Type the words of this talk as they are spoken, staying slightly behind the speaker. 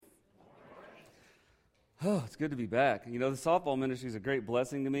Oh, it's good to be back. You know, the softball ministry is a great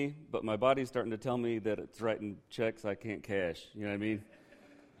blessing to me, but my body's starting to tell me that it's writing checks I can't cash. You know what I mean?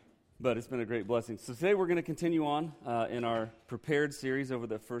 But it's been a great blessing. So today we're going to continue on in our prepared series over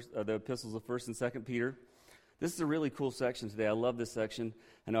the epistles of 1st and 2nd Peter. This is a really cool section today. I love this section.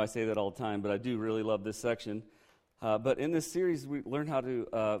 I know I say that all the time, but I do really love this section. But in this series, we're going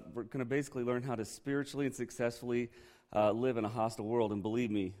to basically learn how to spiritually and successfully live in a hostile world. And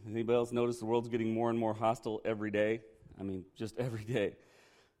believe me, anybody else notice the world's getting more and more hostile every day? I mean, just every day.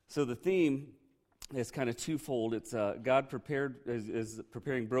 So the theme is kind of twofold. It's God is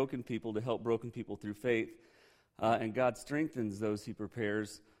preparing broken people to help broken people through faith. And God strengthens those he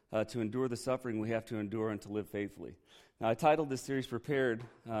prepares to endure the suffering we have to endure and to live faithfully. Now, I titled this series Prepared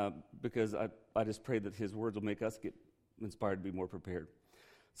because I just pray that his words will make us get inspired to be more prepared.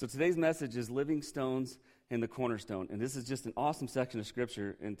 So today's message is Living Stones and the Cornerstone. And this is just an awesome section of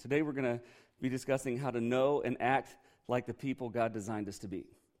Scripture. And today we're going to be discussing how to know and act like the people God designed us to be.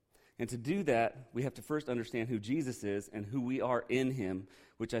 And to do that, we have to first understand who Jesus is and who we are in him,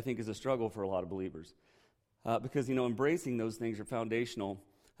 which I think is a struggle for a lot of believers. Because, embracing those things are foundational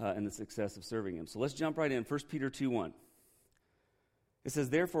in the success of serving him. So let's jump right in. 1 Peter 2:1. It says,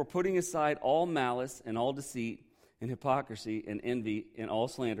 "Therefore, putting aside all malice and all deceit and hypocrisy and envy and all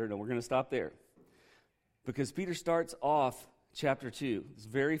slander." And we're going to stop there. Because Peter starts off chapter 2, this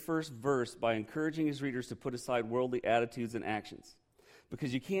very first verse, by encouraging his readers to put aside worldly attitudes and actions.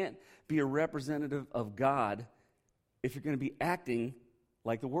 Because you can't be a representative of God if you're going to be acting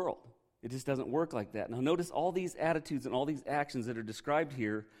like the world. It just doesn't work like that. Now notice all these attitudes and all these actions that are described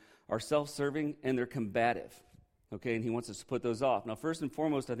here are self-serving and they're combative. Okay, and he wants us to put those off. Now first and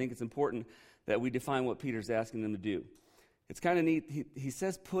foremost, I think it's important that we define what Peter's asking them to do. It's kind of neat. He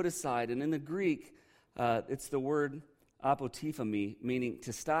says put aside, and in the Greek, it's the word apotiphemi, meaning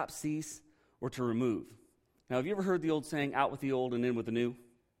to stop, cease, or to remove. Now, have you ever heard the old saying, out with the old and in with the new?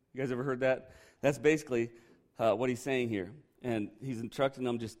 You guys ever heard that? That's basically what he's saying here. And he's instructing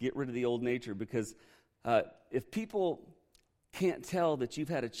them just get rid of the old nature, because if people can't tell that you've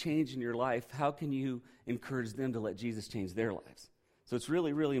had a change in your life, how can you encourage them to let Jesus change their lives? So it's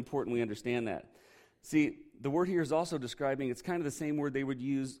really, really important we understand that. See, the word here is also describing, it's kind of the same word they would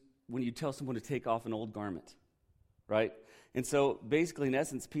use when you tell someone to take off an old garment, right? And so basically, in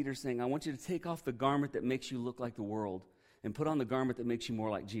essence, Peter's saying, I want you to take off the garment that makes you look like the world and put on the garment that makes you more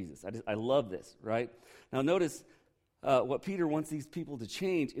like Jesus. I love this, right? Now notice what Peter wants these people to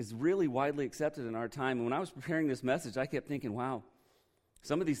change is really widely accepted in our time. And when I was preparing this message, I kept thinking, wow,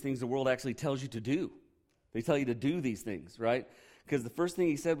 some of these things the world actually tells you to do. They tell you to do these things, right? Because the first thing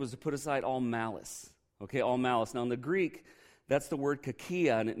he said was to put aside all malice. Okay, all malice. Now in the Greek, that's the word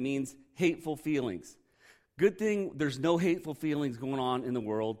kakia, and it means hateful feelings. Good thing there's no hateful feelings going on in the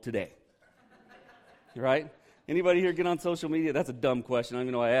world today. Right? Anybody here get on social media? That's a dumb question. I don't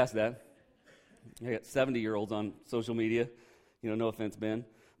even know why I asked that. I got 70-year-olds on social media. No offense, Ben.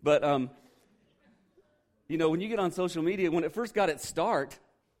 But, when you get on social media, when it first got its start,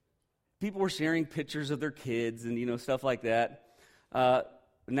 people were sharing pictures of their kids and, stuff like that.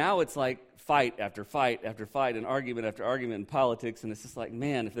 Now it's like fight after fight after fight and argument after argument in politics, and it's just like,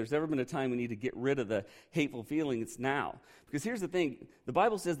 man, if there's ever been a time we need to get rid of the hateful feeling, it's now. Because here's the thing. The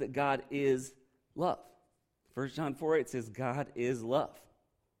Bible says that God is love. 1 John 4:8 says God is love,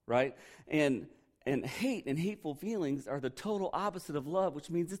 right? And hate and hateful feelings are the total opposite of love, which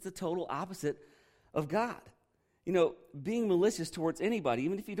means it's the total opposite of God. Being malicious towards anybody,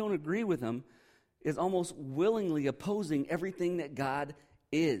 even if you don't agree with them, is almost willingly opposing everything that God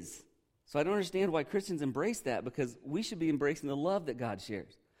is. So I don't understand why Christians embrace that, because we should be embracing the love that God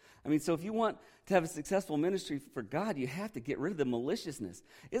shares. So if you want to have a successful ministry for God, you have to get rid of the maliciousness.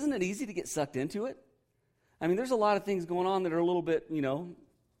 Isn't it easy to get sucked into it? There's a lot of things going on that are a little bit,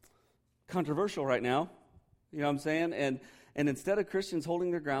 controversial right now. You know what I'm saying? And instead of Christians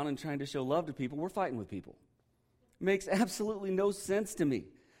holding their ground and trying to show love to people, we're fighting with people. It makes absolutely no sense to me.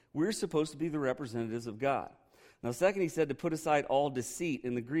 We're supposed to be the representatives of God. Now, second, he said to put aside all deceit.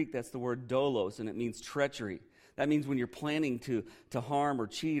 In the Greek, that's the word doulos, and it means treachery. That means when you're planning to harm or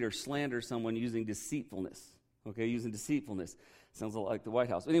cheat or slander someone using deceitfulness. Okay, using deceitfulness. Sounds a lot like the White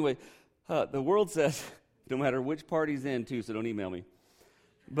House. Anyway, the world says, no matter which party's in, too, so don't email me.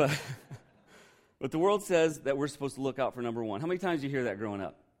 But the world says that we're supposed to look out for number one. How many times do you hear that growing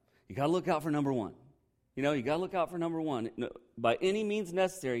up? You got to look out for number one. You got to look out for number one. No, by any means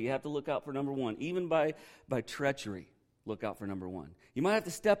necessary, you have to look out for number one. Even by treachery, look out for number one. You might have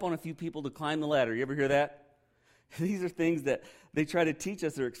to step on a few people to climb the ladder. You ever hear that? These are things that they try to teach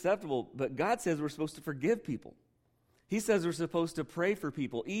us are acceptable, but God says we're supposed to forgive people. He says we're supposed to pray for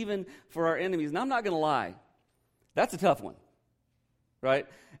people, even for our enemies. And I'm not going to lie, that's a tough one, right?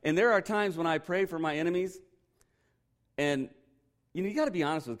 And there are times when I pray for my enemies, and you got to be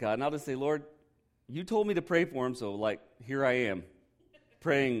honest with God. And I'll just say, Lord, you told me to pray for them, so here I am,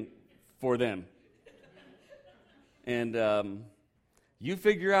 praying for them. And you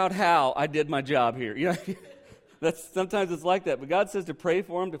figure out how I did my job here. Sometimes it's like that. But God says to pray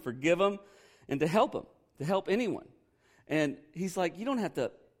for them, to forgive them, and to help anyone. And he's like, you don't have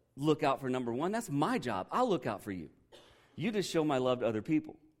to look out for number one. That's my job. I'll look out for you. You just show my love to other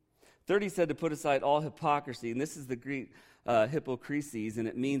people. 30 said to put aside all hypocrisy, and this is the Greek hypokrisis, and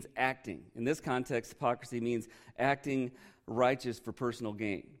it means acting. In this context, hypocrisy means acting righteous for personal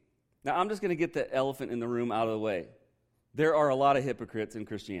gain. Now, I'm just going to get the elephant in the room out of the way. There are a lot of hypocrites in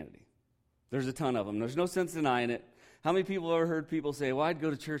Christianity. There's a ton of them. There's no sense denying it. How many people have ever heard people say, well, I'd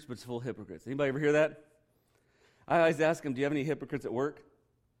go to church, but it's full of hypocrites? Anybody ever hear that? I always ask them, do you have any hypocrites at work?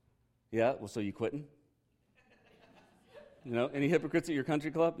 Yeah, well, so you quitting? Any hypocrites at your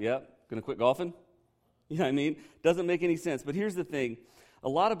country club? Yeah, going to quit golfing? You know what I mean? Doesn't make any sense. But here's the thing. A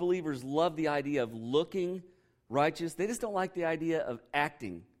lot of believers love the idea of looking righteous. They just don't like the idea of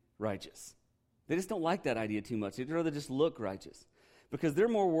acting righteous. They just don't like that idea too much. They'd rather just look righteous because they're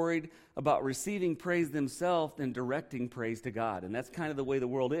more worried about receiving praise themselves than directing praise to God. And that's kind of the way the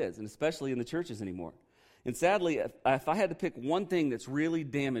world is, and especially in the churches anymore. And sadly, if I had to pick one thing that's really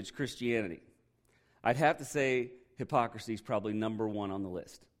damaged Christianity, I'd have to say hypocrisy is probably number one on the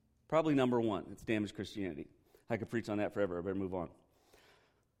list. Probably number one. It's damaged Christianity. I could preach on that forever. I better move on.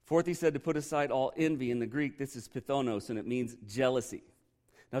 Fourth, he said to put aside all envy. In the Greek, this is pithonos, and it means jealousy.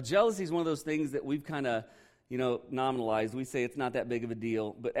 Now, jealousy is one of those things that we've kind of, nominalized. We say it's not that big of a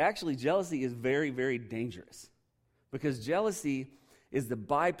deal. But actually, jealousy is very, very dangerous because jealousy is the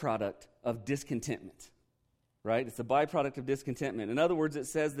byproduct of discontentment. Right? It's a byproduct of discontentment. In other words, it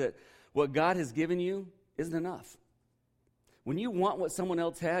says that what God has given you isn't enough. When you want what someone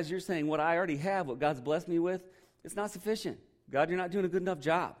else has, you're saying, what I already have, what God's blessed me with, it's not sufficient. God, you're not doing a good enough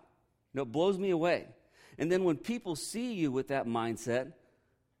job. It blows me away. And then when people see you with that mindset,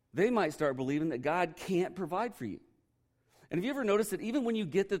 they might start believing that God can't provide for you. And have you ever noticed that even when you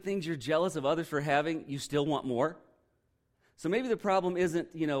get the things you're jealous of others for having, you still want more? So maybe the problem isn't,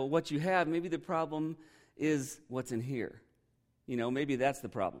 what you have. Maybe the problem is what's in here. Maybe that's the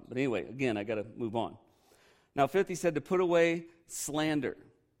problem. But anyway, again, I got to move on. Now, fifth, he said to put away slander.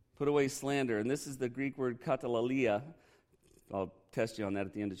 Put away slander. And this is the Greek word katalalia. I'll test you on that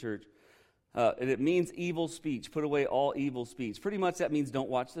at the end of church. And it means evil speech. Put away all evil speech. Pretty much that means don't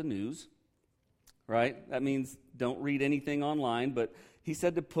watch the news, right? That means don't read anything online. But he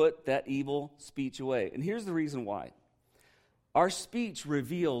said to put that evil speech away. And here's the reason why. Our speech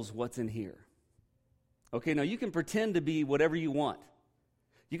reveals what's in here. Okay, now you can pretend to be whatever you want.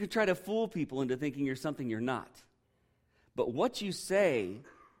 You can try to fool people into thinking you're something you're not. But what you say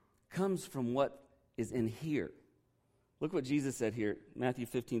comes from what is in here. Look what Jesus said here, Matthew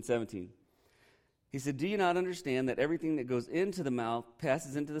 15:17. He said, do you not understand that everything that goes into the mouth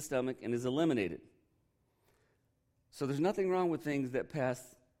passes into the stomach and is eliminated? So there's nothing wrong with things that pass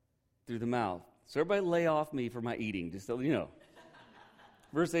through the mouth. So everybody lay off me for my eating, just so you know.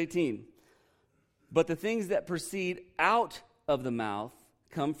 Verse 18. But the things that proceed out of the mouth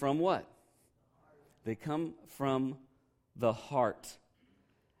come from what? They come from the heart.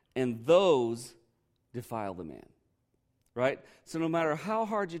 And those defile the man. Right? So no matter how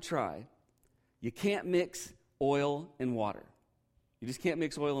hard you try, you can't mix oil and water. You just can't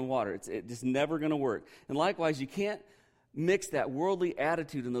mix oil and water. It's just never going to work. And likewise, you can't mix that worldly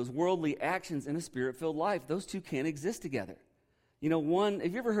attitude and those worldly actions in a spirit-filled life. Those two can't exist together. Have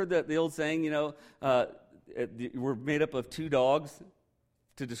you ever heard the old saying, we're made up of two dogs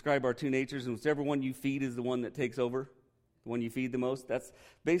to describe our two natures, and whichever one you feed is the one that takes over, the one you feed the most? That's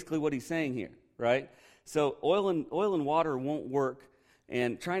basically what he's saying here, right? So oil and water won't work,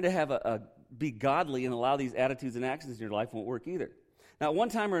 and trying to have be godly and allow these attitudes and actions in your life won't work either. Now, at one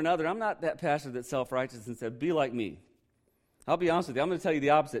time or another, I'm not that pastor that's self-righteous and said, be like me. I'll be honest with you. I'm going to tell you the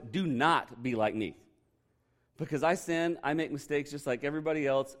opposite. Do not be like me. Because I sin, I make mistakes just like everybody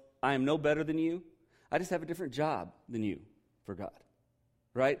else. I am no better than you. I just have a different job than you for God,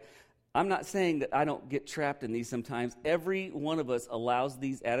 right? I'm not saying that I don't get trapped in these sometimes. Every one of us allows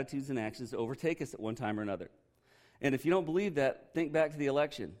these attitudes and actions to overtake us at one time or another. And if you don't believe that, think back to the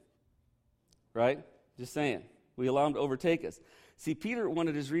election, right? Just saying. We allow them to overtake us. See, Peter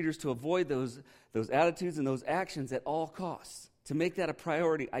wanted his readers to avoid those attitudes and those actions at all costs, to make that a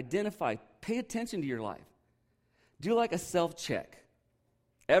priority. Identify, pay attention to your life. Do like a self-check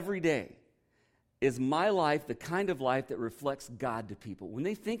every day. is my life the kind of life that reflects God to people? When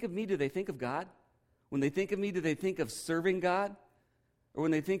they think of me, do they think of God? When they think of me, do they think of serving God? Or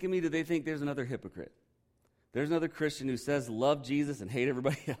when they think of me, do they think there's another hypocrite? There's another Christian who says love Jesus and hate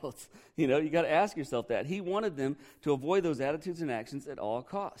everybody else. You got to ask yourself that. He wanted them to avoid those attitudes and actions at all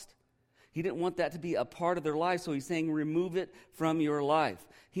cost. He didn't want that to be a part of their life, so he's saying remove it from your life.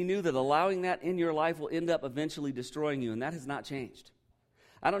 He knew that allowing that in your life will end up eventually destroying you, and that has not changed.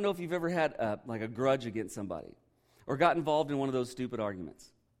 I don't know if you've ever had a grudge against somebody or got involved in one of those stupid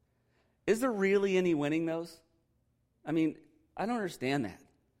arguments. Is there really any winning those? I mean, I don't understand that.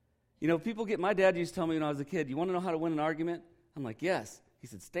 My dad used to tell me when I was a kid, you want to know how to win an argument? I'm like, yes. He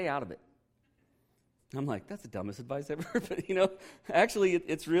said, stay out of it. I'm like, that's the dumbest advice ever. But, actually,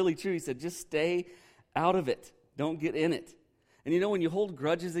 it's really true. He said, just stay out of it. Don't get in it. And, when you hold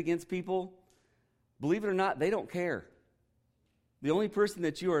grudges against people, believe it or not, they don't care. The only person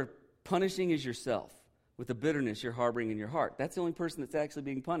that you are punishing is yourself with the bitterness you're harboring in your heart. That's the only person that's actually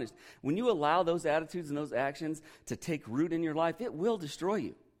being punished. When you allow those attitudes and those actions to take root in your life, it will destroy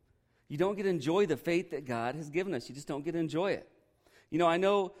you. You don't get to enjoy the faith that God has given us. You just don't get to enjoy it. I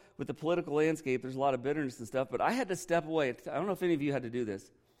know with the political landscape, there's a lot of bitterness and stuff, but I had to step away. I don't know if any of you had to do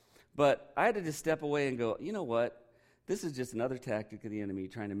this, but I had to just step away and go, you know what? This is just another tactic of the enemy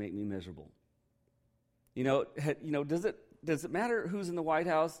trying to make me miserable. Does it matter who's in the White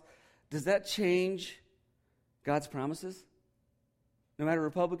House? Does that change God's promises? No matter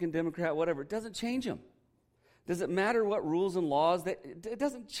Republican, Democrat, whatever, it doesn't change them. Does it matter what rules and laws? It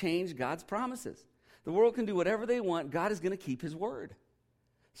doesn't change God's promises. The world can do whatever they want. God is going to keep his word.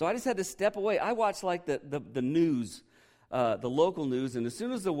 So I just had to step away. I watch like the news, the local news, and as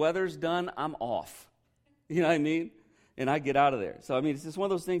soon as the weather's done, I'm off. You know what I mean? And I get out of there. So, it's just one of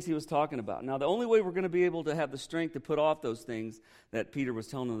those things he was talking about. Now, the only way we're going to be able to have the strength to put off those things that Peter was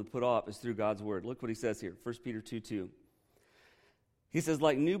telling them to put off is through God's word. Look what he says here, 1 Peter 2:2. He says,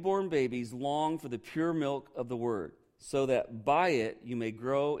 like newborn babies, long for the pure milk of the word, so that by it you may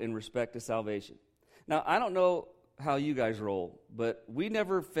grow in respect to salvation. Now, I don't know how you guys roll, but we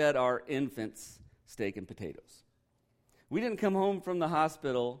never fed our infants steak and potatoes. We didn't come home from the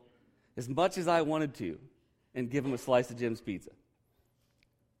hospital as much as I wanted to and give them a slice of Jim's pizza.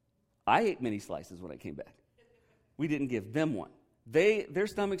 I ate many slices when I came back. We didn't give them one. Their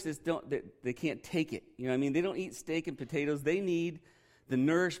stomachs just they can't take it. You know what I mean? They don't eat steak and potatoes. They need the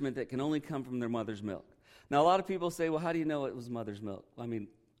nourishment that can only come from their mother's milk. Now, a lot of people say, well, how do you know it was mother's milk? I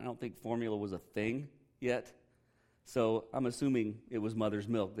don't think formula was a thing yet. So I'm assuming it was mother's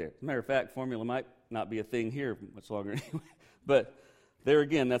milk there. As a matter of fact, formula might not be a thing here much longer anyway. But there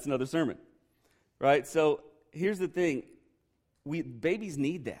again, that's another sermon. Right? So here's the thing. Babies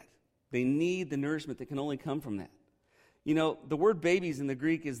need that. They need the nourishment that can only come from that. The word babies in the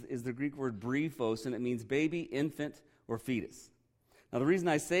Greek is the Greek word brephos, and it means baby, infant, or fetus. Now, the reason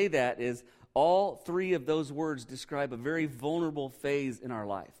I say that is all three of those words describe a very vulnerable phase in our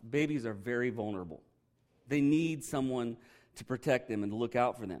life. Babies are very vulnerable. They need someone to protect them and to look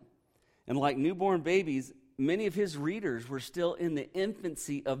out for them. And like newborn babies, many of his readers were still in the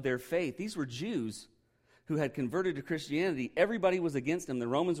infancy of their faith. These were Jews who had converted to Christianity. Everybody was against them. The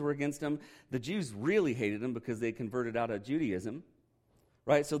Romans were against them. The Jews really hated them because they converted out of Judaism.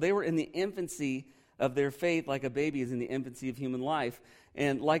 Right? So they were in the infancy of their faith, like a baby is in the infancy of human life.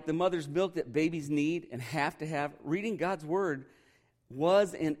 And like the mother's milk that babies need and have to have, reading God's word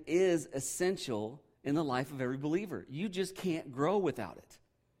was and is essential in the life of every believer. You just can't grow without it.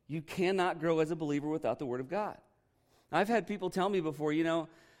 You cannot grow as a believer without the word of God. I've had people tell me before, I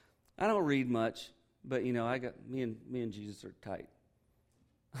don't read much, but I got me and Jesus are tight.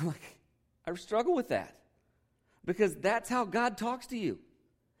 I'm like, I struggle with that because that's how God talks to you.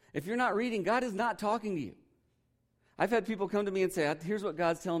 If you're not reading, God is not talking to you. I've had people come to me and say, here's what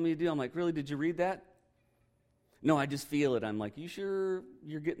God's telling me to do. I'm like, really, did you read that? No, I just feel it. I'm like, you sure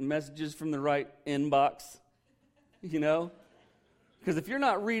you're getting messages from the right inbox? Because if you're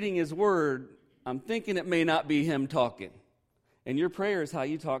not reading his word, I'm thinking it may not be him talking. And your prayer is how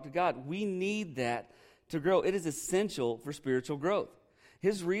you talk to God. We need that to grow. It is essential for spiritual growth.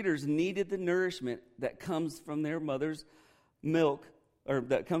 His readers needed the nourishment that comes from their mother's milk, or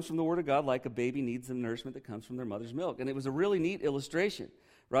that comes from the Word of God, like a baby needs the nourishment that comes from their mother's milk. And it was a really neat illustration,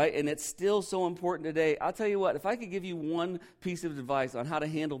 right? And it's still so important today. I'll tell you what, if I could give you one piece of advice on how to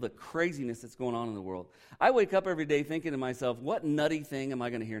handle the craziness that's going on in the world, I wake up every day thinking to myself, what nutty thing am I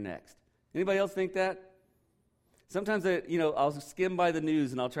going to hear next? Anybody else think that? Sometimes, I'll skim by the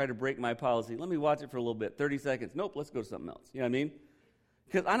news and I'll try to break my policy. Let me watch it for a little bit, 30 seconds. Nope, let's go to something else. You know what I mean?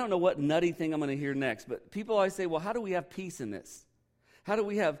 Because I don't know what nutty thing I'm going to hear next. But people always say, well, how do we have peace in this? How do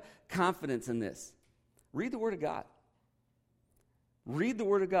we have confidence in this? Read the Word of God. Read the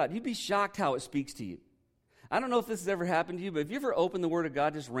Word of God. You'd be shocked how it speaks to you. I don't know if this has ever happened to you, but if you ever open the Word of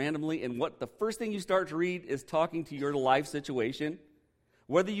God just randomly and what the first thing you start to read is talking to your life situation,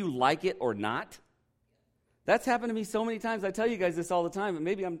 whether you like it or not, that's happened to me so many times. I tell you guys this all the time, and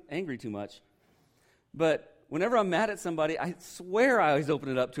maybe I'm angry too much. But whenever I'm mad at somebody, I swear I always open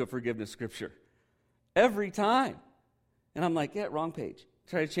it up to a forgiveness scripture. Every time. And I'm like, yeah, wrong page.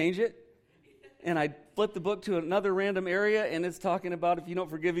 Try to change it. And I flip the book to another random area, and it's talking about if you don't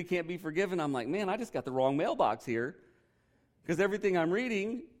forgive, you can't be forgiven. I'm like, man, I just got the wrong mailbox here. Because everything I'm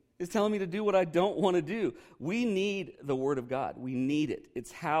reading is telling me to do what I don't want to do. We need the Word of God. We need it.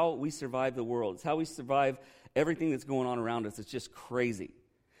 It's how we survive the world. It's how we survive everything that's going on around us. It's just crazy.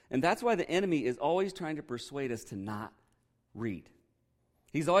 And that's why the enemy is always trying to persuade us to not read.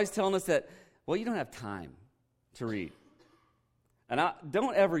 He's always telling us that, well, you don't have time to read. And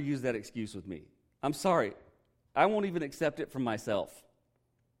don't ever use that excuse with me. I'm sorry. I won't even accept it from myself.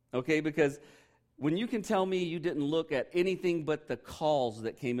 Okay? Because when you can tell me you didn't look at anything but the calls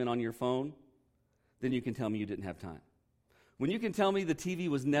that came in on your phone, then you can tell me you didn't have time. When you can tell me the TV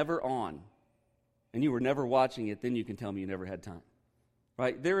was never on and you were never watching it, then you can tell me you never had time.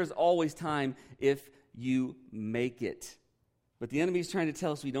 Right? There is always time if you make it. But the enemy's trying to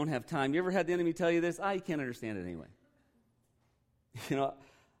tell us we don't have time. You ever had the enemy tell you this? You can't understand it anyway. You know,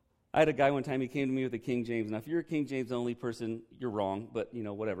 I had a guy one time, he came to me with a King James. Now, if you're a King James only person, you're wrong, but,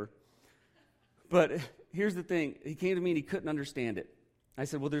 whatever. But here's the thing. He came to me and he couldn't understand it. I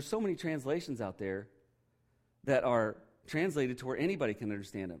said, well, there's so many translations out there that are translated to where anybody can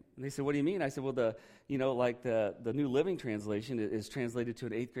understand them. And they said, what do you mean? I said, well, the New Living Translation is translated to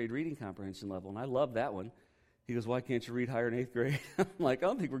an 8th grade reading comprehension level, and I love that one. He goes, why can't you read higher in 8th grade? I'm like, I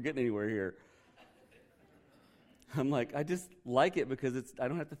don't think we're getting anywhere here. I'm like, I just like it because I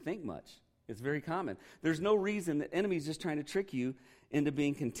don't have to think much. It's very common. There's no reason the enemy's just trying to trick you into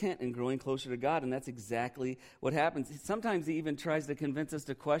being content and growing closer to God, and that's exactly what happens. Sometimes he even tries to convince us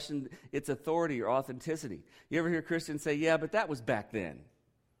to question its authority or authenticity. You ever hear Christians say, yeah, but that was back then?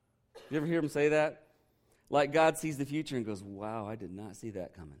 You ever hear them say that? Like God sees the future and goes, wow, I did not see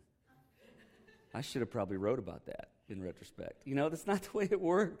that coming. I should have probably wrote about that in retrospect. That's not the way it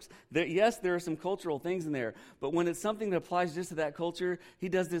works. Yes, there are some cultural things in there, but when it's something that applies just to that culture, he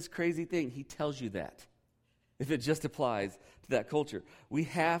does this crazy thing. He tells you that if it just applies to that culture. We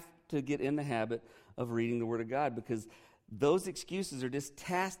have to get in the habit of reading the Word of God because those excuses are just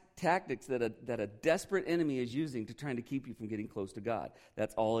tactics that a desperate enemy is using to trying to keep you from getting close to God.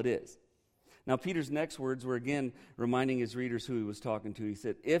 That's all it is. Now, Peter's next words were again reminding his readers who he was talking to. He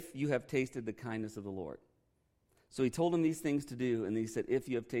said, if you have tasted the kindness of the Lord. So he told them these things to do, and he said, if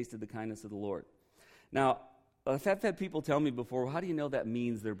you have tasted the kindness of the Lord. Now, I've had people tell me before, well, how do you know that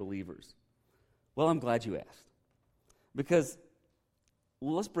means they're believers? Well, I'm glad you asked. Because,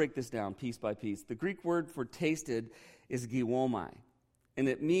 let's break this down piece by piece. The Greek word for tasted is giomai, and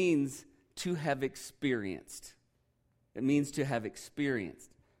it means to have experienced. It means to have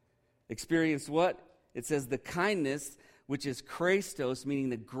experienced. Experienced what? It says the kindness, which is Christos, meaning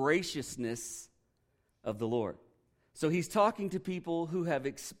the graciousness of the Lord. So he's talking to people who have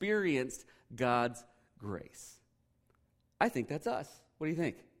experienced God's grace. I think that's us. What do you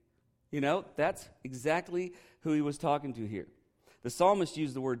think? That's exactly who he was talking to here. The psalmist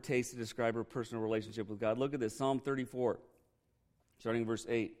used the word taste to describe her personal relationship with God. Look at this, Psalm 34, starting in verse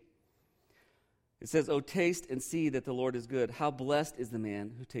 8. It says, "O taste and see that the Lord is good. How blessed is the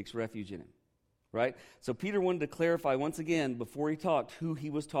man who takes refuge in him." Right? So Peter wanted to clarify once again, before he talked, who he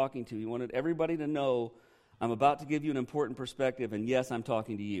was talking to. He wanted everybody to know, I'm about to give you an important perspective, and yes, I'm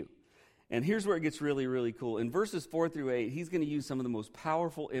talking to you. And here's where it gets really, really cool. In verses 4 through 8, he's going to use some of the most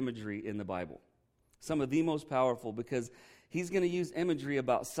powerful imagery in the Bible. Some of the most powerful, because he's going to use imagery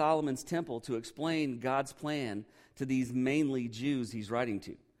about Solomon's temple to explain God's plan to these mainly Jews he's writing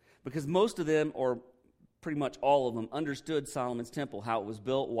to. Because most of them, or pretty much all of them, understood Solomon's temple, how it was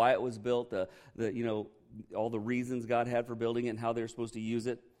built, why it was built, all the reasons God had for building it, and how they were supposed to use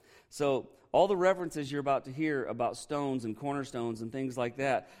it. So all the references you're about to hear about stones and cornerstones and things like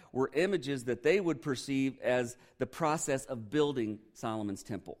that were images that they would perceive as the process of building Solomon's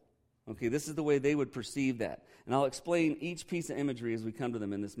temple. Okay, this is the way they would perceive that. And I'll explain each piece of imagery as we come to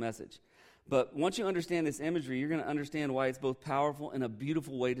them in this message. But once you understand this imagery, you're going to understand why it's both powerful and a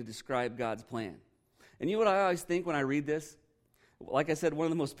beautiful way to describe God's plan. And you know what I always think when I read this? Like I said, one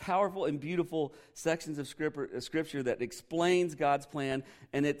of the most powerful and beautiful sections of Scripture that explains God's plan,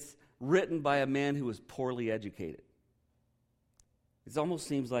 and it's written by a man who was poorly educated. It almost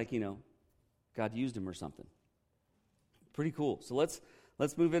seems like, God used him or something. Pretty cool. So let's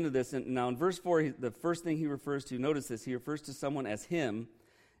let's move into this. And now in verse 4, the first thing he refers to, notice this, he refers to someone as him,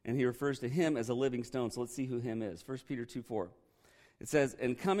 and he refers to him as a living stone. So let's see who him is. 1 Peter 2:4. It says,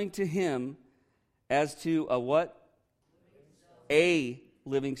 and coming to him as to a what? A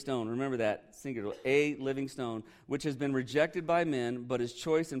living stone. Remember that, singular. A living stone, which has been rejected by men, but is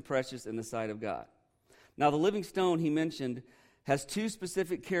choice and precious in the sight of God. Now the living stone he mentioned has two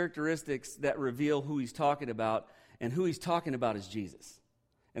specific characteristics that reveal who he's talking about, and who he's talking about is Jesus.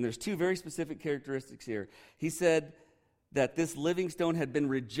 And there's two very specific characteristics here. He said that this living stone had been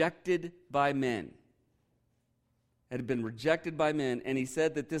rejected by men. Had been rejected by men, and he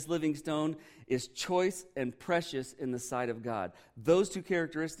said that this living stone is choice and precious in the sight of God. Those two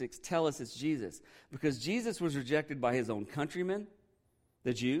characteristics tell us it's Jesus, because Jesus was rejected by his own countrymen,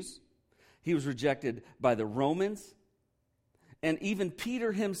 the Jews. He was rejected by the Romans, and even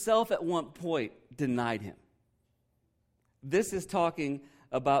Peter himself at one point denied him. This is talking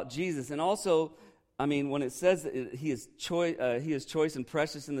about Jesus. And also, I mean, when it says that he is choice and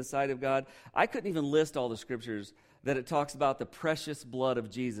precious in the sight of God, I couldn't even list all the scriptures that it talks about the precious blood of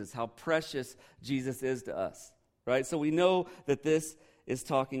Jesus, how precious Jesus is to us, right? So we know that this is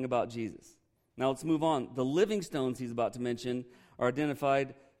talking about Jesus. Now let's move on. The living stones he's about to mention are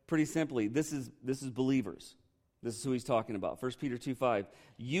identified pretty simply. This is believers. This is who he's talking about. 1 Peter 2:5.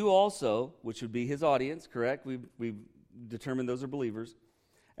 You also, which would be his audience, correct? We've determined those are believers.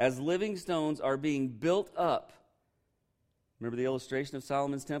 As living stones are being built up. Remember the illustration of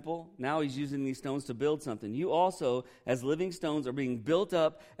Solomon's temple? Now he's using these stones to build something. You also, as living stones, are being built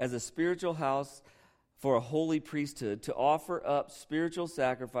up as a spiritual house for a holy priesthood to offer up spiritual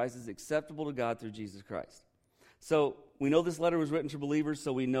sacrifices acceptable to God through Jesus Christ. So we know this letter was written to believers,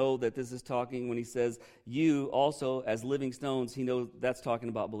 so we know that this is talking, when he says you also as living stones, he knows that's talking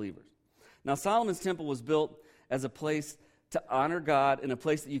about believers. Now Solomon's temple was built as a place to honor God and a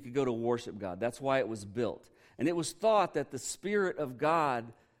place that you could go to worship God. That's why it was built. And it was thought that the Spirit of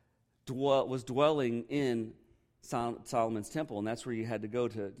God was dwelling in Solomon's temple, and that's where you had to go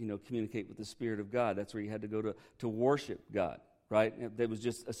to, communicate with the Spirit of God. That's where you had to go to worship God, right? It was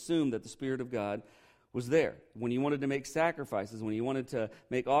just assumed that the Spirit of God was there. When you wanted to make sacrifices, when you wanted to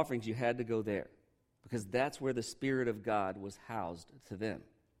make offerings, you had to go there, because that's where the Spirit of God was housed to them,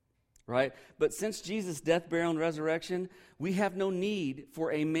 right? But since Jesus' death, burial, and resurrection, we have no need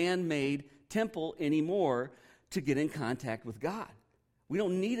for a man-made temple anymore to get in contact with God. We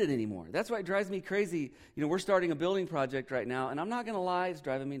don't need it anymore. That's why it drives me crazy. We're starting a building project right now, and I'm not going to lie, it's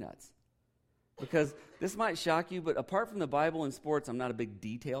driving me nuts. Because this might shock you, but apart from the Bible and sports, I'm not a big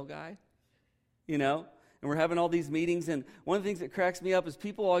detail guy, And we're having all these meetings, and one of the things that cracks me up is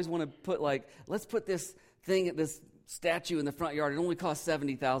people always want to put let's put this statue in the front yard. It only costs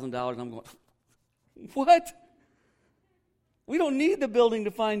 $70,000. I'm going, what? We don't need the building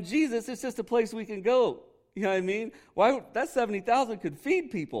to find Jesus. It's just a place we can go. You know what I mean? Why that $70,000 could feed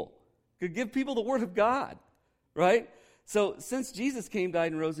people, could give people the Word of God, right? So since Jesus came,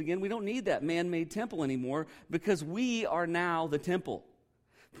 died, and rose again, we don't need that man-made temple anymore, because we are now the temple.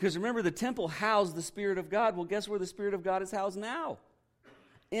 Because remember, the temple housed the Spirit of God. Well, guess where the Spirit of God is housed now?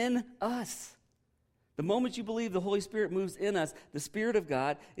 In us. The moment you believe the Holy Spirit moves in us, the Spirit of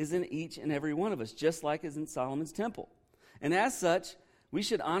God is in each and every one of us, just like is in Solomon's temple. And as such, we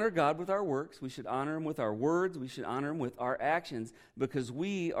should honor God with our works. We should honor Him with our words. We should honor Him with our actions, because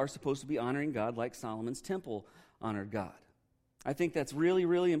we are supposed to be honoring God like Solomon's temple honored God. I think that's really,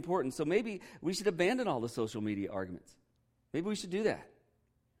 really important. So maybe we should abandon all the social media arguments. Maybe we should do that.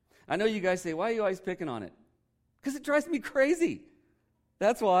 I know you guys say, why are you always picking on it? Because it drives me crazy.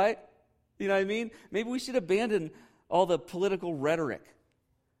 That's why. You know what I mean? Maybe we should abandon all the political rhetoric.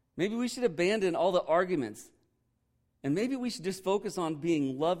 Maybe we should abandon all the arguments. And maybe we should just focus on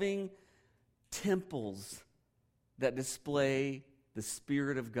being loving temples that display the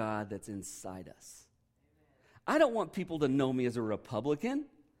Spirit of God that's inside us. I don't want people to know me as a Republican.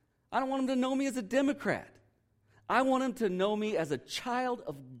 I don't want them to know me as a Democrat. I want them to know me as a child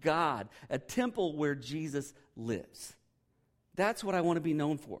of God, a temple where Jesus lives. That's what I want to be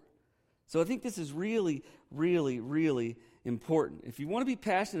known for. So I think this is really, really, really important. If you want to be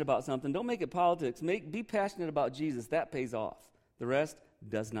passionate about something, don't make it politics. Be passionate about Jesus. That pays off. The rest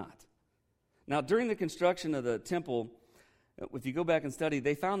does not. Now, during the construction of the temple, if you go back and study,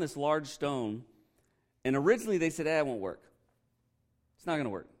 they found this large stone, and originally they said, it won't work. It's not going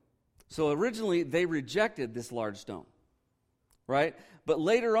to work. So originally they rejected this large stone, right? But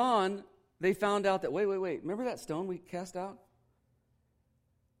later on, they found out that, wait, remember that stone we cast out?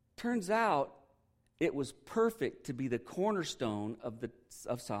 Turns out it was perfect to be the cornerstone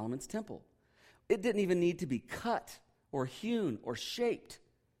of Solomon's temple. It didn't even need to be cut or hewn or shaped.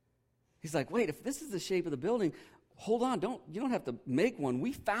 He's like, wait, if this is the shape of the building, hold on, you don't have to make one.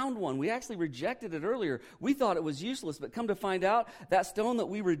 We found one. We actually rejected it earlier. We thought it was useless, but come to find out, that stone that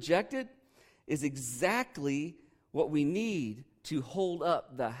we rejected is exactly what we need to hold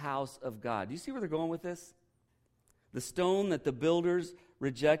up the house of God. Do you see where they're going with this? The stone that the builders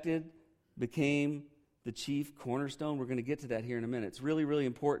rejected became the chief cornerstone. We're going to get to that here in a minute. It's really, really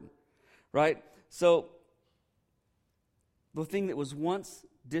important, right? So the thing that was once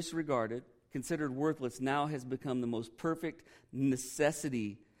disregarded, considered worthless, now has become the most perfect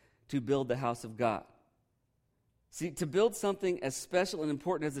necessity to build the house of God. See, to build something as special and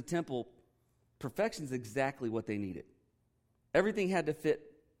important as a temple, perfection is exactly what they needed. Everything had to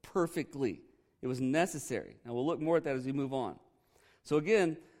fit perfectly. It was necessary. Now, we'll look more at that as we move on. So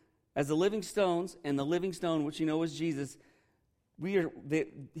again, as the living stones, and the living stone, which you know is Jesus,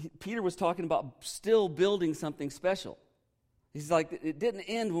 Peter was talking about still building something special. He's like, it didn't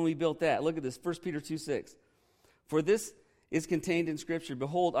end when we built that. Look at this, 1 Peter 2:6. For this is contained in Scripture.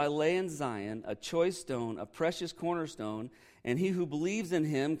 Behold, I lay in Zion a choice stone, a precious cornerstone, and he who believes in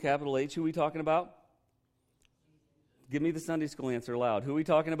him, capital H, who are we talking about? Give me the Sunday school answer aloud. Who are we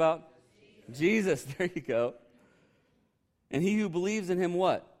talking about? Jesus. There you go. And he who believes in him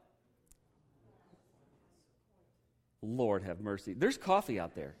what? Lord have mercy. There's coffee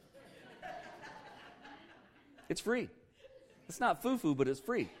out there. It's free. It's not foo-foo, but it's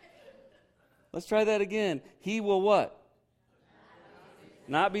free. Let's try that again. He will what?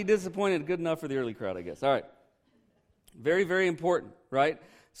 Not be disappointed. Good enough for the early crowd, I guess. All right. Very, very important, right?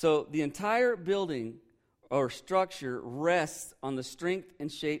 So the entire building or structure rests on the strength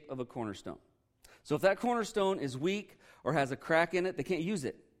and shape of a cornerstone. So if that cornerstone is weak or has a crack in it, they can't use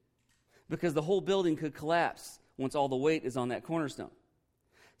it because the whole building could collapse once all the weight is on that cornerstone.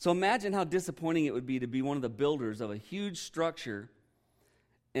 So imagine how disappointing it would be to be one of the builders of a huge structure,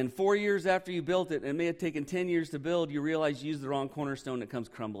 and 4 years after you built it, and it may have taken 10 years to build, you realize you used the wrong cornerstone and it comes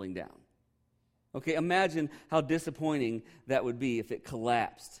crumbling down. Okay, imagine how disappointing that would be if it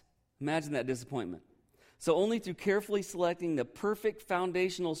collapsed. Imagine that disappointment. So only through carefully selecting the perfect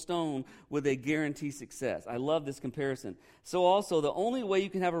foundational stone would they guarantee success. I love this comparison. So also, the only way you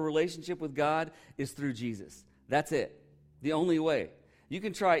can have a relationship with God is through Jesus. That's it. The only way. You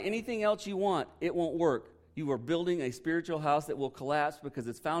can try anything else you want. It won't work. You are building a spiritual house that will collapse because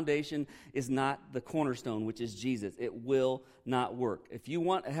its foundation is not the cornerstone, which is Jesus. It will not work. If you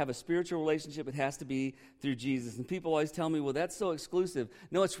want to have a spiritual relationship, it has to be through Jesus. And people always tell me, well, that's so exclusive.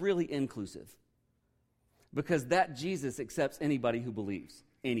 No, it's really inclusive. Because that Jesus accepts anybody who believes.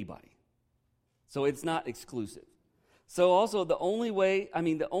 Anybody. So it's not exclusive. So also the only way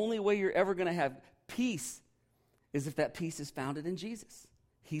you're ever going to have peace is if that peace is founded in Jesus.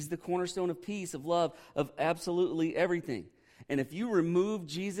 He's the cornerstone of peace, of love, of absolutely everything. And if you remove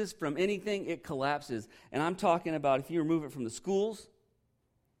Jesus from anything, it collapses. And I'm talking about if you remove it from the schools,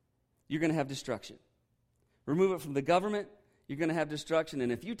 you're going to have destruction. Remove it from the government, you're going to have destruction. And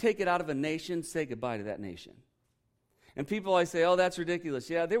if you take it out of a nation, say goodbye to that nation. And people always say, oh, that's ridiculous.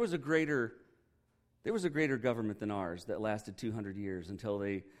 Yeah, there was a greater government than ours that lasted 200 years until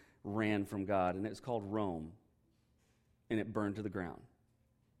they ran from God. And it was called Rome. And it burned to the ground.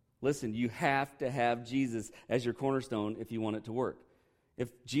 Listen, you have to have Jesus as your cornerstone if you want it to work. If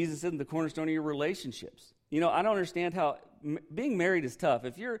Jesus isn't the cornerstone of your relationships. You know, I don't understand how being married is tough.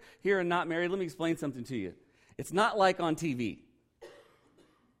 If you're here and not married, let me explain something to you. It's not like on TV.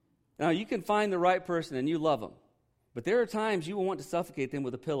 Now, you can find the right person and you love them. But there are times you will want to suffocate them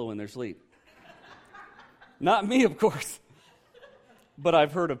with a pillow in their sleep. Not me, of course. But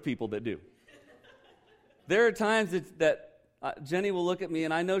I've heard of people that do. There are times that Jenny will look at me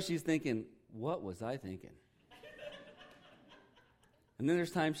and I know she's thinking, what was I thinking? And then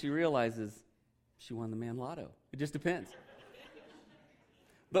there's times she realizes she won the man lotto. It just depends.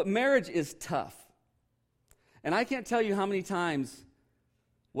 But marriage is tough. And I can't tell you how many times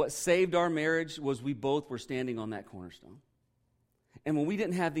what saved our marriage was we both were standing on that cornerstone. And when we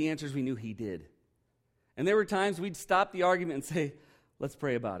didn't have the answers, we knew he did. And there were times we'd stop the argument and say, let's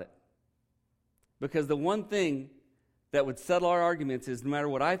pray about it. Because the one thing that would settle our arguments is no matter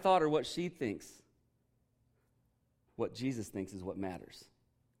what I thought or what she thinks, what Jesus thinks is what matters.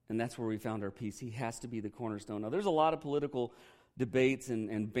 And that's where we found our peace. He has to be the cornerstone. Now, there's a lot of political debates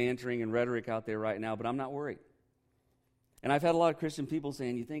and bantering and rhetoric out there right now, but I'm not worried. And I've had a lot of Christian people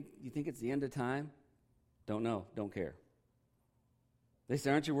saying, you think it's the end of time? Don't know, don't care. They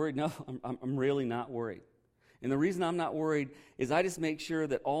say, aren't you worried? No, I'm really not worried. And the reason I'm not worried is I just make sure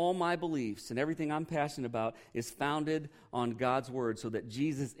that all my beliefs and everything I'm passionate about is founded on God's word so that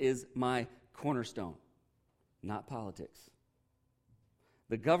Jesus is my cornerstone. not politics.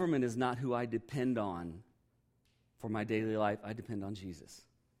 The government is not who I depend on for my daily life. I depend on Jesus.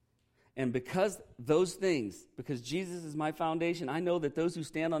 And because Jesus is my foundation, I know that those who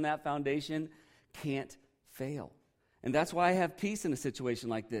stand on that foundation can't fail. And that's why I have peace in a situation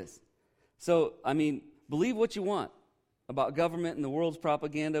like this. So, believe what you want about government and the world's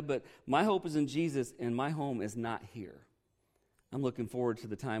propaganda, but my hope is in Jesus, and my home is not here. I'm looking forward to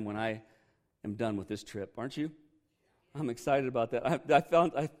the time when I am done with this trip, aren't you? I'm excited about that.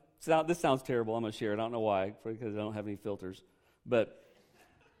 This sounds terrible. I'm going to share it. I don't know why, because I don't have any filters. But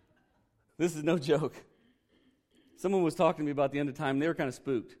this is no joke. Someone was talking to me about the end of time, and they were kind of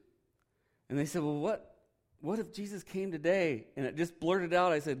spooked. And they said, well, what if Jesus came today? And it just blurted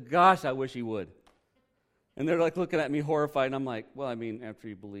out. I said, gosh, I wish he would. And they're like looking at me horrified, and I'm like, well, after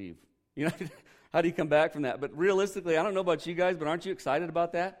you believe. How do you come back from that? But realistically, I don't know about you guys, but aren't you excited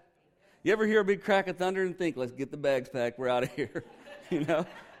about that? You ever hear a big crack of thunder and think, let's get the bags packed, we're out of here,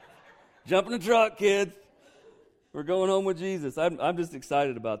 Jump in the truck, kids. We're going home with Jesus. I'm just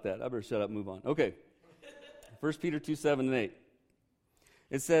excited about that. I better shut up and move on. Okay. 1 Peter 2:7-8.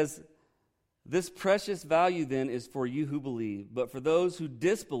 It says, this precious value then is for you who believe, but for those who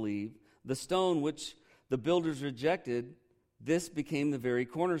disbelieve, the stone which the builders rejected, this became the very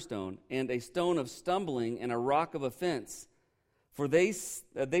cornerstone, and a stone of stumbling and a rock of offense. For they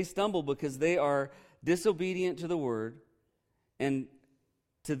stumble because they are disobedient to the word, and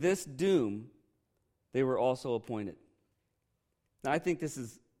to this doom they were also appointed. Now, I think this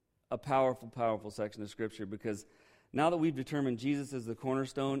is a powerful, powerful section of Scripture, because now that we've determined Jesus is the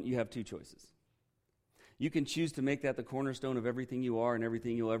cornerstone, you have two choices. You can choose to make that the cornerstone of everything you are and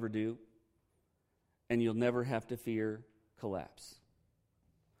everything you'll ever do, and you'll never have to fear collapse.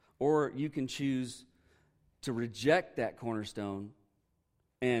 Or you can choose to reject that cornerstone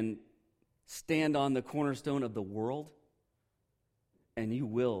and stand on the cornerstone of the world, and you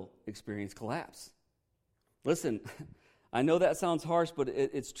will experience collapse. Listen, I know that sounds harsh, but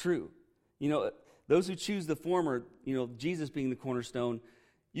it's true. Those who choose the former, Jesus being the cornerstone,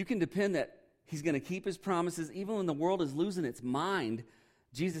 you can depend that he's going to keep his promises. Even when the world is losing its mind,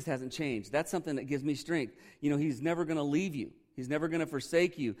 Jesus hasn't changed. That's something that gives me strength. He's never going to leave you. He's never going to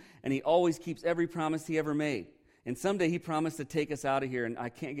forsake you. And he always keeps every promise he ever made. And someday he promised to take us out of here, and I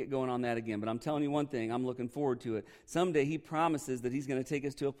can't get going on that again. But I'm telling you one thing, I'm looking forward to it. Someday he promises that he's going to take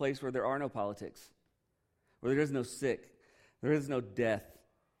us to a place where there are no politics, where there is no sick, there is no death,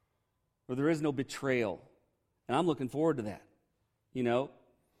 where there is no betrayal. And I'm looking forward to that,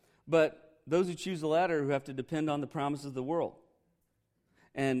 But those who choose the latter, who have to depend on the promises of the world.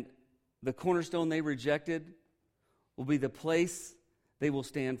 And the cornerstone they rejected will be the place they will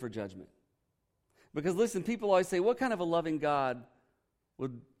stand for judgment. Because listen, people always say, what kind of a loving God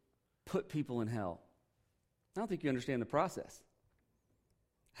would put people in hell? I don't think you understand the process.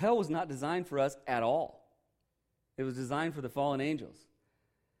 Hell was not designed for us at all. It was designed for the fallen angels.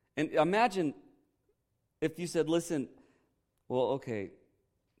 And imagine if you said, listen, well, okay,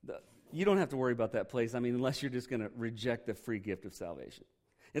 you don't have to worry about that place, unless you're just going to reject the free gift of salvation.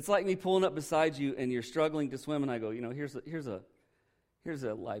 It's like me pulling up beside you and you're struggling to swim, and I go, here's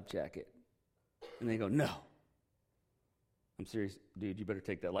a life jacket. And they go, no. I'm serious, dude, you better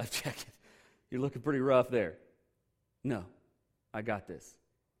take that life jacket. You're looking pretty rough there. No, I got this.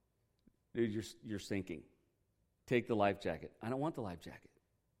 Dude, you're sinking. Take the life jacket. I don't want the life jacket.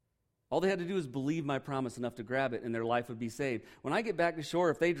 All they had to do is believe my promise enough to grab it, and their life would be saved. When I get back to shore,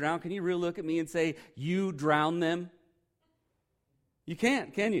 if they drown, can you really look at me and say, you drown them? You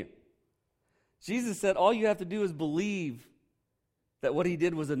can't, can you? Jesus said all you have to do is believe that what he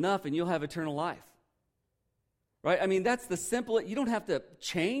did was enough, and you'll have eternal life. Right? That's the simple. You don't have to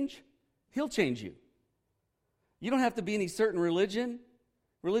change. He'll change you. You don't have to be any certain religion.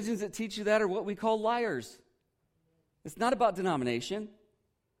 Religions that teach you that are what we call liars. It's not about denomination.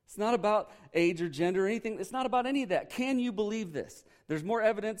 It's not about age or gender or anything. It's not about any of that. Can you believe this? There's more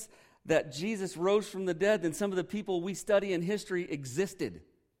evidence that Jesus rose from the dead than some of the people we study in history existed.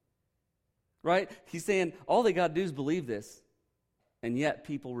 Right? He's saying all they got to do is believe this, and yet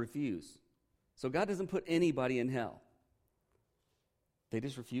people refuse. So God doesn't put anybody in hell. They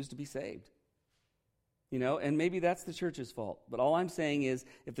just refuse to be saved. And maybe that's the church's fault. But all I'm saying is,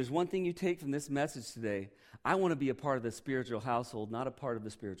 if there's one thing you take from this message today, I want to be a part of the spiritual household, not a part of the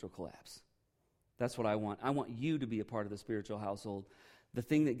spiritual collapse. That's what I want. I want you to be a part of the spiritual household, the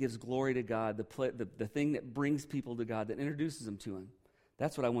thing that gives glory to God, the thing that brings people to God, that introduces them to him.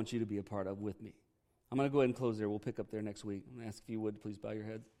 That's what I want you to be a part of with me. I'm going to go ahead and close there. We'll pick up there next week. I'm going to ask if you would please bow your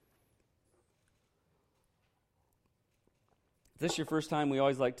heads. If this is your first time, we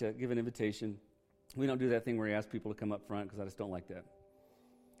always like to give an invitation. We don't do that thing where we ask people to come up front because I just don't like that.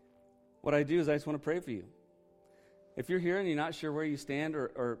 What I do is I just want to pray for you. If you're here and you're not sure where you stand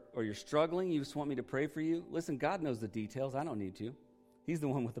or you're struggling, you just want me to pray for you, listen, God knows the details. I don't need to. He's the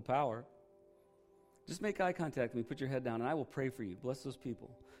one with the power. Just make eye contact with me, put your head down, and I will pray for you. Bless those people.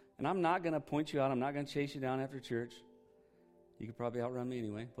 And I'm not going to point you out. I'm not going to chase you down after church. You could probably outrun me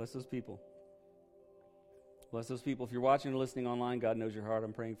anyway. Bless those people. Bless those people. If you're watching or listening online, God knows your heart.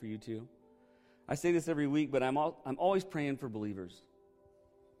 I'm praying for you too. I say this every week, but I'm always praying for believers.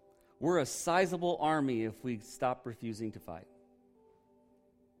 We're a sizable army if we stop refusing to fight.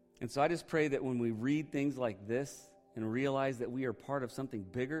 And so I just pray that when we read things like this and realize that we are part of something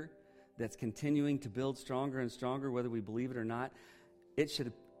bigger that's continuing to build stronger and stronger, whether we believe it or not, it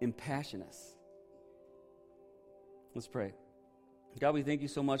should impassion us. Let's pray. God, we thank you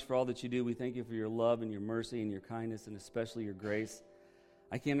so much for all that you do. We thank you for your love and your mercy and your kindness and especially your grace.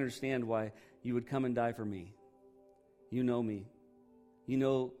 I can't understand why you would come and die for me. You know me. You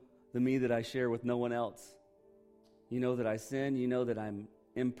know the me that I share with no one else. You know that I sin. You know that I'm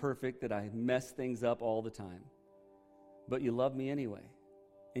imperfect, that I mess things up all the time. But you love me anyway.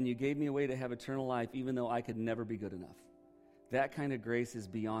 And you gave me a way to have eternal life even though I could never be good enough. That kind of grace is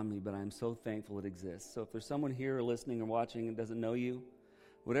beyond me, but I'm so thankful it exists. So if there's someone here or listening or watching and doesn't know you,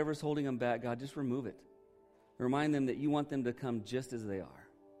 whatever's holding them back, God, just remove it. Remind them that you want them to come just as they are,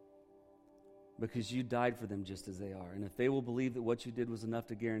 because you died for them just as they are. And if they will believe that what you did was enough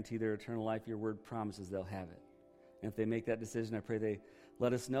to guarantee their eternal life, your word promises they'll have it. And if they make that decision, I pray they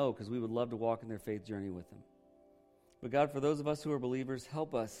let us know, because we would love to walk in their faith journey with them. But God, for those of us who are believers,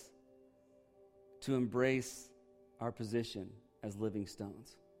 help us to embrace our position as living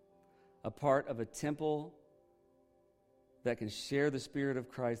stones, a part of a temple that can share the Spirit of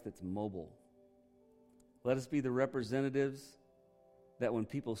Christ that's mobile. Let us be the representatives that when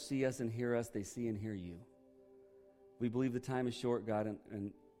people see us and hear us, they see and hear you. We believe the time is short, God,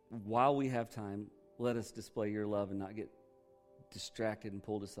 and while we have time, let us display your love and not get distracted and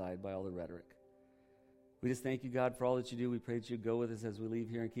pulled aside by all the rhetoric. We just thank you, God, for all that you do. We pray that you go with us as we leave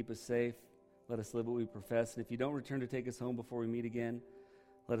here and keep us safe. Let us live what we profess. And if you don't return to take us home before we meet again,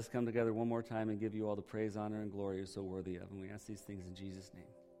 let us come together one more time and give you all the praise, honor, and glory you're so worthy of. And we ask these things in Jesus' name.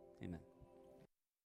 Amen.